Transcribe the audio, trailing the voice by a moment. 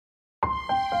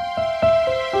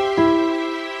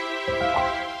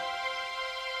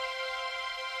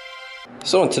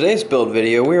So in today's build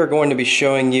video, we are going to be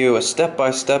showing you a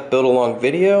step-by-step build-along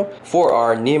video for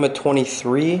our NEMA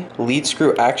 23 lead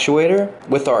screw actuator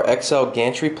with our XL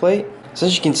gantry plate. So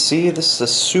as you can see, this is a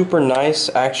super nice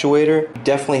actuator. We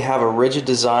definitely have a rigid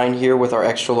design here with our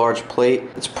extra large plate.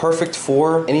 It's perfect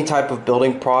for any type of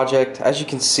building project. As you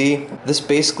can see, this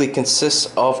basically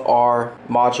consists of our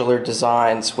modular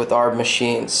designs with our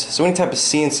machines. So any type of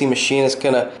CNC machine is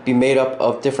going to be made up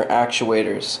of different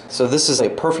actuators. So this is a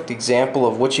perfect example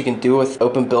of what you can do with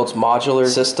OpenBuilds modular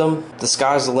system. The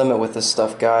sky's the limit with this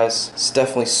stuff, guys. It's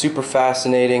definitely super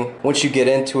fascinating. Once you get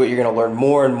into it, you're going to learn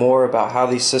more and more about how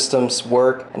these systems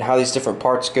work and how these different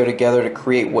parts go together to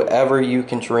create whatever you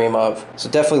can dream of.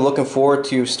 So definitely looking forward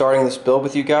to starting this build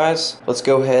with you guys. Let's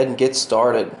go ahead and get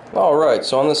started. Alright,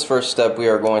 so on this first step we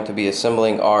are going to be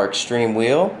assembling our extreme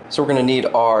wheel. So we're going to need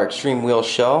our extreme wheel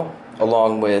shell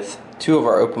along with 2 of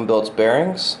our OpenBuilds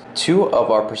bearings, 2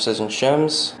 of our precision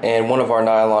shims, and 1 of our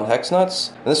nylon hex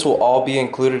nuts. And this will all be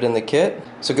included in the kit.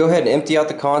 So go ahead and empty out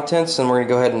the contents and we're going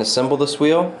to go ahead and assemble this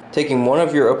wheel. Taking 1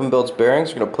 of your OpenBuilds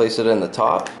bearings, we're going to place it in the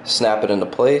top, snap it into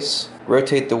place,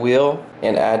 rotate the wheel,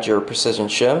 and add your precision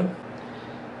shim.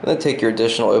 And then take your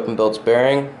additional OpenBuilds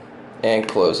bearing and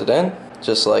close it in,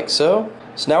 just like so.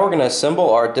 So now we're going to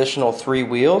assemble our additional 3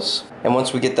 wheels, and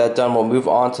once we get that done, we'll move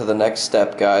on to the next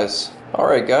step, guys.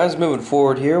 Alright guys, moving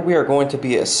forward here, we are going to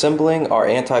be assembling our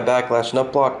anti-backlash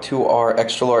nut block to our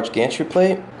extra large gantry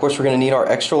plate. Of course, we're going to need our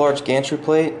extra large gantry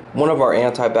plate, 1 of our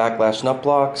anti-backlash nut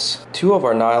blocks, 2 of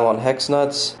our nylon hex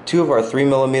nuts, 2 of our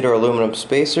 3mm aluminum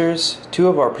spacers, 2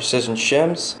 of our precision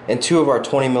shims, and 2 of our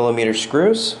 20mm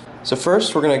screws. So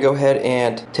first we're going to go ahead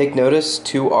and take notice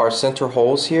to our center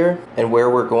holes here and where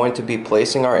we're going to be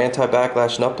placing our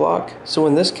anti-backlash nut block. So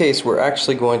in this case we're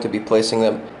actually going to be placing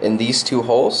them in these 2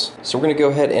 holes. So we're going to go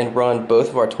ahead and run both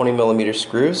of our 20mm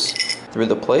screws through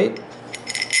the plate.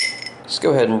 Just go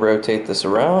ahead and rotate this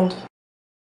around.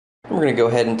 And we're going to go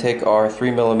ahead and take our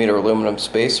 3mm aluminum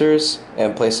spacers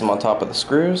and place them on top of the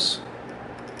screws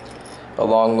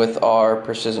along with our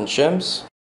precision shims.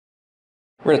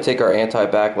 We're going to take our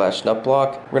anti-backlash nut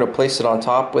block, we're going to place it on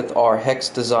top with our hex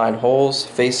design holes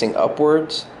facing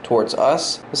upwards towards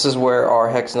us. This is where our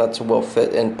hex nuts will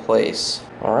fit in place.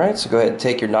 Alright, so go ahead and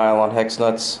take your nylon hex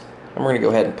nuts and we're going to go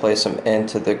ahead and place them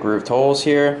into the grooved holes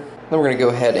here. Then we're going to go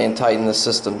ahead and tighten the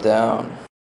system down.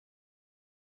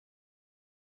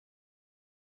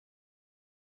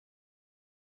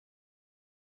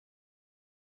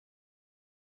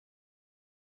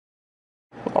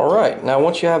 Alright, now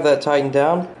once you have that tightened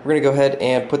down, we're going to go ahead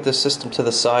and put this system to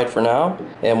the side for now,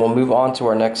 and we'll move on to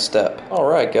our next step.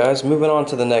 Alright guys, moving on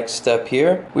to the next step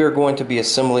here, we are going to be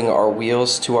assembling our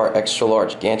wheels to our extra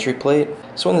large gantry plate.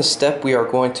 So in this step we are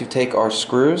going to take our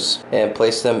screws and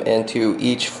place them into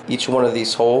each one of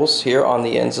these holes here on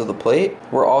the ends of the plate.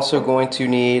 We're also going to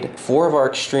need 4 of our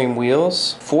extreme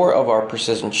wheels, 4 of our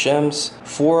precision shims,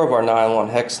 4 of our nylon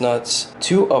hex nuts,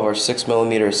 2 of our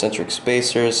 6mm eccentric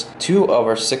spacers, 2 of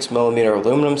our 6mm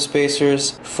aluminum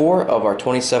spacers, 4 of our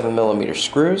 27mm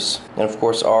screws, and of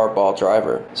course our ball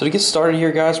driver. So to get started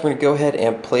here guys, we're going to go ahead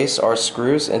and place our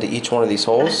screws into each one of these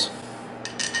holes.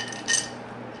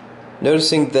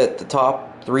 Noticing that the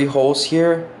top 3 holes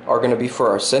here are going to be for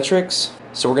our eccentrics,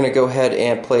 so we're going to go ahead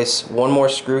and place 1 more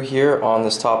screw here on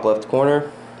this top left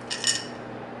corner,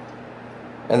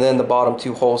 and then the bottom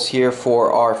 2 holes here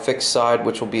for our fixed side,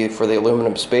 which will be for the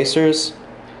aluminum spacers.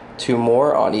 2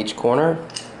 more on each corner.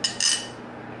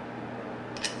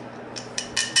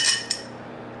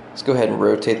 Let's go ahead and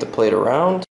rotate the plate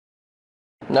around.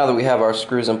 Now that we have our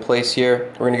screws in place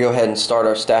here, we're going to go ahead and start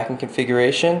our stacking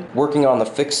configuration. Working on the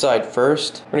fixed side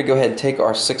first, we're going to go ahead and take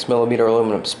our 6mm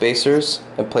aluminum spacers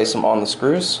and place them on the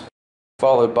screws,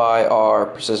 followed by our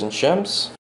precision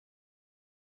shims.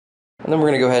 And then we're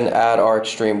going to go ahead and add our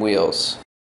extreme wheels.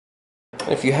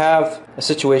 If you have a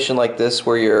situation like this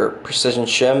where your precision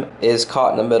shim is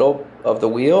caught in the middle of the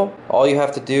wheel, all you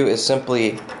have to do is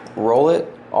simply roll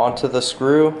it onto the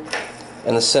screw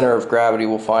and the center of gravity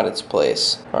will find its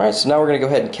place. Alright, so now we're going to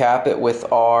go ahead and cap it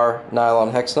with our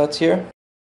nylon hex nuts here.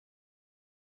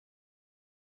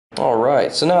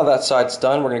 Alright, so now that side's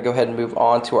done, we're going to go ahead and move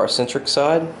on to our eccentric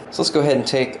side. So let's go ahead and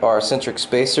take our eccentric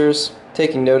spacers,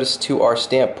 taking notice to our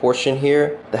stamp portion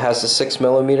here that has the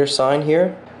 6mm sign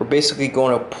here. We're basically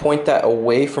going to point that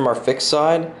away from our fixed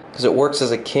side because it works as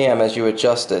a cam as you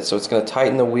adjust it, so it's going to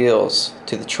tighten the wheels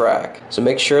to the track. So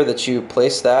make sure that you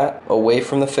place that away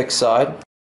from the fixed side.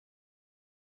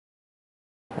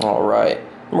 Alright,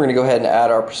 we're going to go ahead and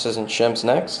add our precision shims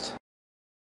next,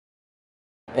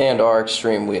 and our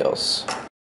extreme wheels.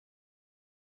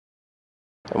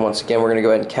 And once again, we're going to go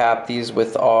ahead and cap these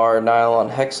with our nylon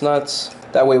hex nuts.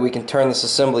 That way we can turn this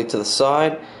assembly to the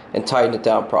side and tighten it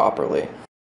down properly.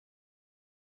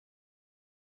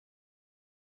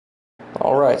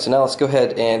 Alright, so now let's go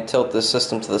ahead and tilt this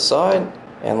system to the side,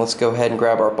 and let's go ahead and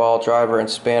grab our ball driver and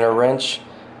spanner wrench,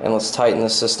 and let's tighten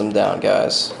this system down,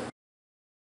 guys.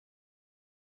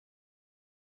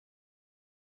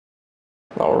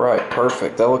 Alright,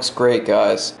 perfect. That looks great,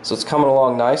 guys. So it's coming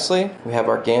along nicely. We have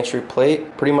our gantry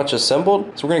plate pretty much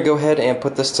assembled. So we're going to go ahead and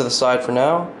put this to the side for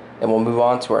now, and we'll move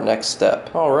on to our next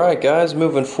step. Alright guys,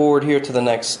 moving forward here to the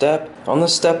next step. On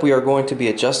this step we are going to be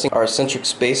adjusting our eccentric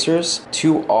spacers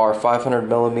to our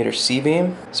 500mm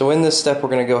C-beam. So in this step we're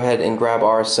going to go ahead and grab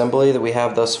our assembly that we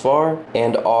have thus far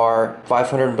and our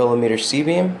 500mm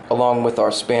C-beam along with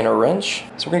our spanner wrench.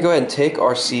 So we're going to go ahead and take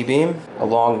our C-beam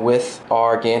along with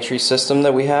our gantry system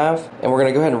that we have, and we're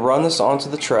going to go ahead and run this onto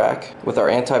the track with our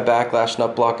anti-backlash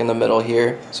nut block in the middle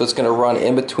here. So it's going to run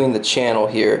in between the channel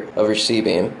here of your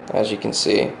C-beam, as you can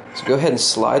see. So go ahead and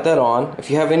slide that on. If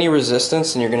you have any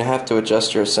resistance, then you're going to have to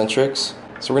adjust your eccentrics.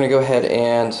 So we're going to go ahead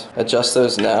and adjust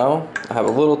those now. I have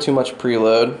a little too much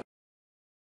preload.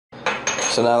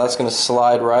 So now that's going to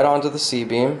slide right onto the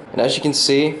C-beam. And as you can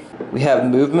see, we have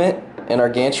movement in our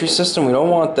gantry system. We don't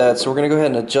want that, so we're going to go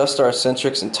ahead and adjust our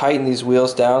eccentrics and tighten these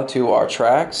wheels down to our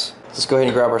tracks. Let's go ahead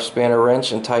and grab our spanner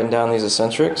wrench and tighten down these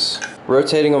eccentrics,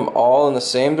 rotating them all in the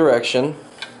same direction.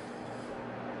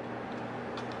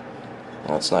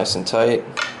 That's nice and tight.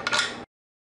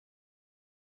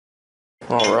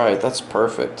 Alright, that's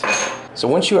perfect. So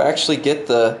once you actually get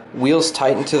the wheels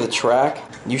tightened to the track,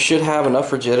 you should have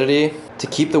enough rigidity to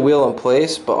keep the wheel in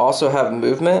place, but also have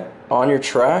movement on your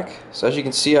track. So as you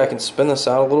can see, I can spin this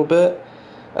out a little bit.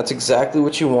 That's exactly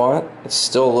what you want. It's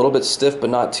still a little bit stiff, but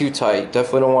not too tight.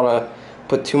 Definitely don't want to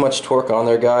put too much torque on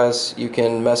there, guys. You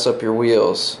can mess up your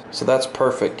wheels. So that's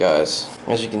perfect, guys.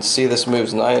 As you can see, this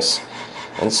moves nice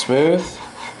and smooth.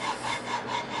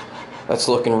 That's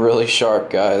looking really sharp,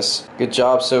 guys. Good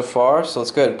job so far. So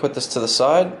let's go ahead and put this to the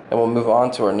side and we'll move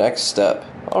on to our next step.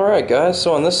 Alright guys,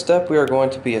 so on this step we are going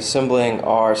to be assembling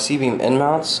our C-beam end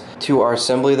mounts to our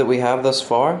assembly that we have thus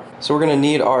far. So we're going to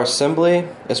need our assembly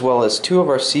as well as 2 of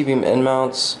our C-beam end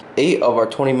mounts, 8 of our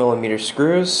 20mm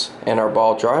screws, and our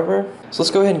ball driver. So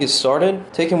let's go ahead and get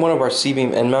started. Taking one of our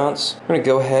C-beam end mounts, we're going to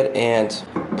go ahead and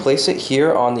place it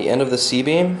here on the end of the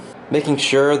C-beam, making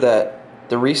sure that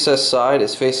the recessed side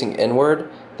is facing inward.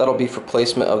 That'll be for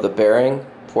placement of the bearing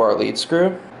for our lead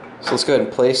screw. So let's go ahead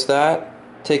and place that.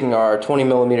 Taking our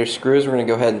 20mm screws, we're going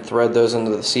to go ahead and thread those into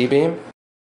the C-beam.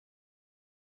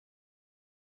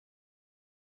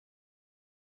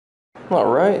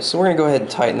 Alright, so we're going to go ahead and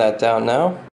tighten that down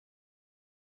now.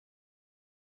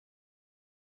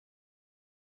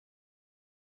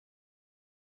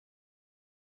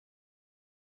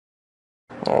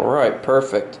 Alright,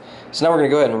 perfect. So now we're going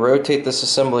to go ahead and rotate this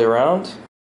assembly around.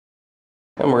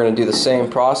 And we're going to do the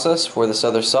same process for this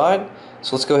other side.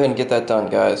 So let's go ahead and get that done,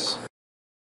 guys.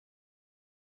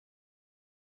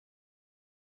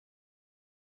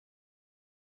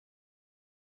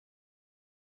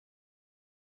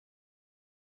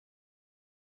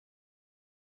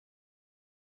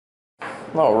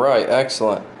 Alright,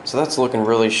 excellent. So that's looking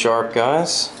really sharp,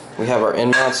 guys. We have our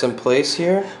end mounts in place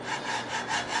here.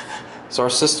 So our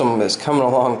system is coming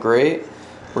along great.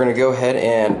 We're going to go ahead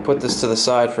and put this to the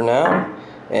side for now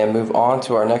and move on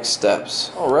to our next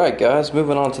steps. Alright guys,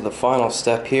 moving on to the final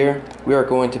step here. We are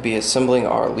going to be assembling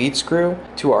our lead screw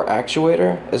to our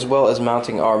actuator as well as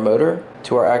mounting our motor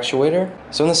to our actuator.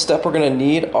 So in this step we're going to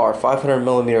need our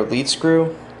 500mm lead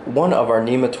screw, 1 of our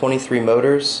NEMA 23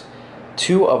 motors,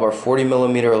 2 of our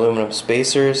 40mm aluminum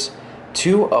spacers,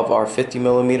 2 of our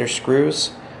 50mm screws,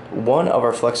 1 of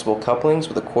our flexible couplings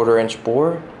with a 1/4 inch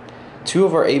bore, 2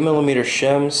 of our 8mm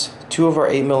shims, 2 of our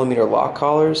 8mm lock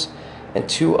collars, and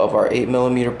 2 of our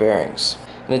 8mm bearings.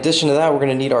 In addition to that, we're going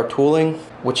to need our tooling,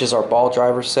 which is our ball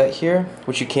driver set here,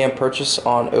 which you can purchase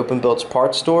on OpenBuilds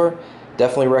parts store.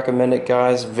 Definitely recommend it,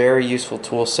 guys. Very useful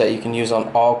tool set you can use on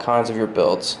all kinds of your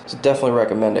builds. So definitely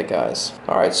recommend it, guys.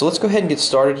 Alright, so let's go ahead and get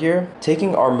started here.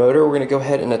 Taking our motor, we're going to go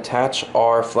ahead and attach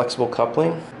our flexible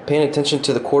coupling. Paying attention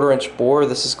to the 1/4 inch bore,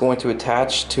 this is going to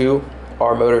attach to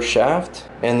our motor shaft.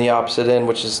 And the opposite end,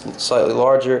 which is slightly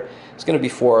larger, is going to be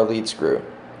for our lead screw.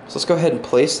 So let's go ahead and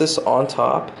place this on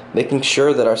top, making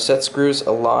sure that our set screws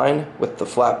align with the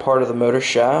flat part of the motor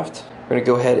shaft. We're going to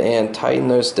go ahead and tighten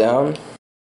those down.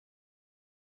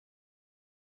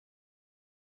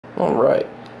 Alright,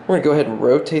 we're going to go ahead and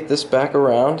rotate this back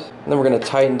around, and then we're going to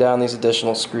tighten down these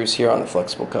additional screws here on the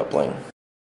flexible coupling.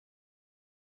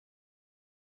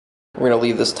 We're going to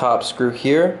leave this top screw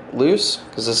here loose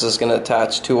because this is going to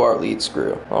attach to our lead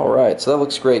screw. Alright, so that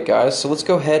looks great, guys. So let's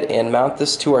go ahead and mount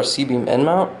this to our C-beam end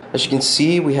mount. As you can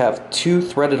see, we have 2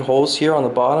 threaded holes here on the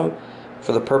bottom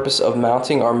for the purpose of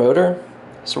mounting our motor.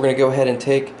 So we're going to go ahead and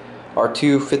take our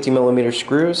 2 50mm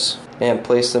screws and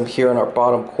place them here in our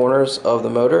bottom corners of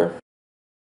the motor.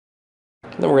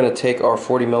 And then we're going to take our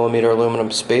 40mm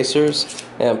aluminum spacers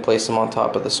and place them on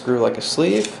top of the screw like a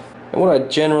sleeve. And what I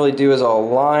generally do is I'll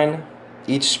align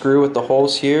each screw with the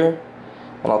holes here,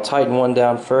 and I'll tighten one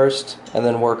down first and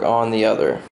then work on the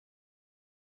other.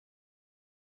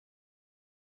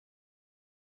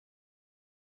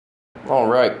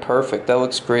 Alright, perfect. That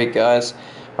looks great, guys.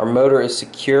 Our motor is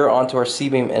secure onto our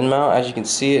C-beam end mount. As you can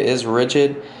see, it is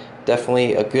rigid.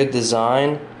 Definitely a good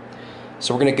design.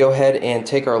 So we're going to go ahead and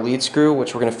take our lead screw,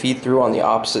 which we're going to feed through on the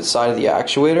opposite side of the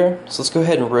actuator. So let's go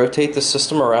ahead and rotate the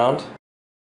system around.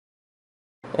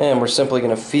 And we're simply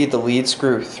going to feed the lead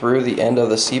screw through the end of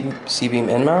the C-beam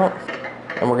end mount.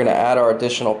 And we're going to add our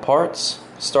additional parts,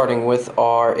 starting with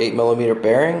our 8mm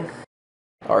bearing,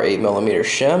 our 8mm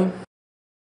shim,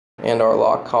 and our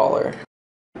lock collar.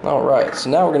 Alright, so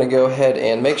now we're going to go ahead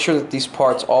and make sure that these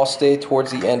parts all stay towards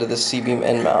the end of the C-beam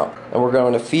end mount. And we're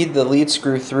going to feed the lead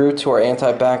screw through to our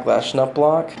anti-backlash nut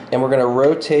block, and we're going to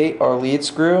rotate our lead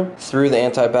screw through the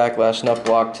anti-backlash nut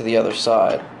block to the other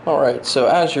side. Alright, so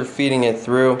as you're feeding it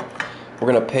through,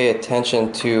 we're going to pay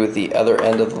attention to the other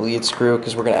end of the lead screw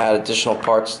because we're going to add additional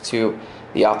parts to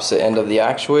the opposite end of the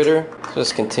actuator. So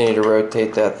just continue to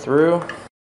rotate that through.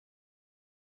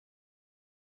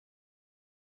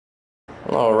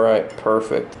 Alright,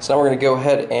 perfect. So now we're going to go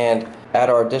ahead and add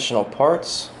our additional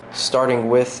parts, starting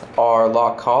with our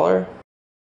lock collar,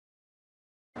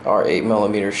 our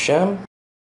 8mm shim,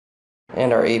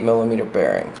 and our 8mm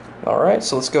bearing. Alright,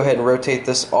 so let's go ahead and rotate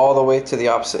this all the way to the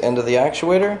opposite end of the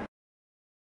actuator.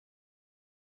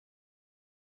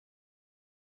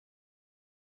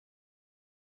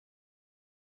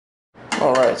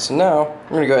 Alright, so now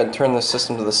we're going to go ahead and turn this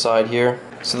system to the side here.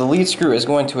 So the lead screw is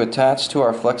going to attach to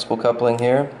our flexible coupling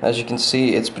here. As you can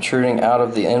see, it's protruding out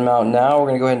of the end mount now. We're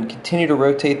going to go ahead and continue to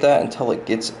rotate that until it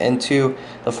gets into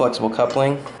the flexible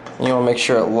coupling. And you want to make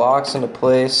sure it locks into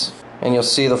place. And you'll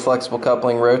see the flexible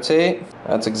coupling rotate.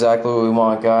 That's exactly what we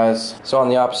want, guys. So on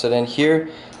the opposite end here,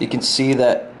 you can see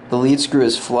that the lead screw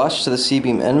is flush to the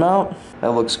C-beam end mount.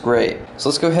 That looks great. So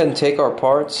let's go ahead and take our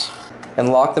parts and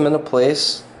lock them into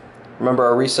place. Remember,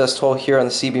 our recessed hole here on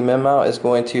the C-beam end mount is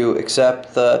going to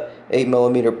accept the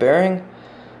 8mm bearing.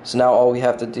 So now all we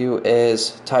have to do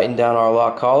is tighten down our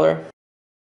lock collar.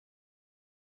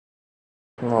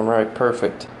 Alright,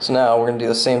 perfect. So now we're going to do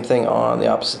the same thing on the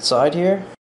opposite side here.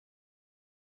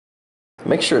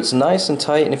 Make sure it's nice and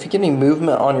tight, and if you get any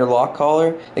movement on your lock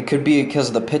collar, it could be because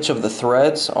of the pitch of the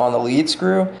threads on the lead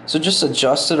screw. So just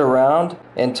adjust it around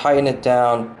and tighten it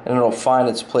down, and it'll find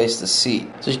its place to seat.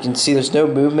 So you can see there's no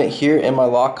movement here in my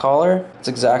lock collar. That's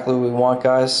exactly what we want,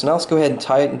 guys. So now let's go ahead and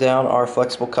tighten down our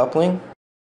flexible coupling.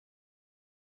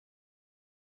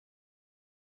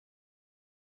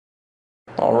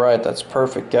 Alright, that's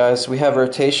perfect, guys. We have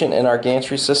rotation in our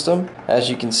gantry system, as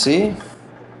you can see.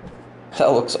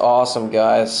 That looks awesome,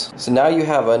 guys. So now you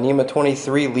have a NEMA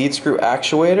 23 lead screw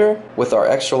actuator with our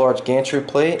extra large gantry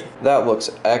plate. That looks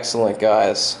excellent,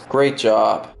 guys. Great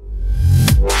job.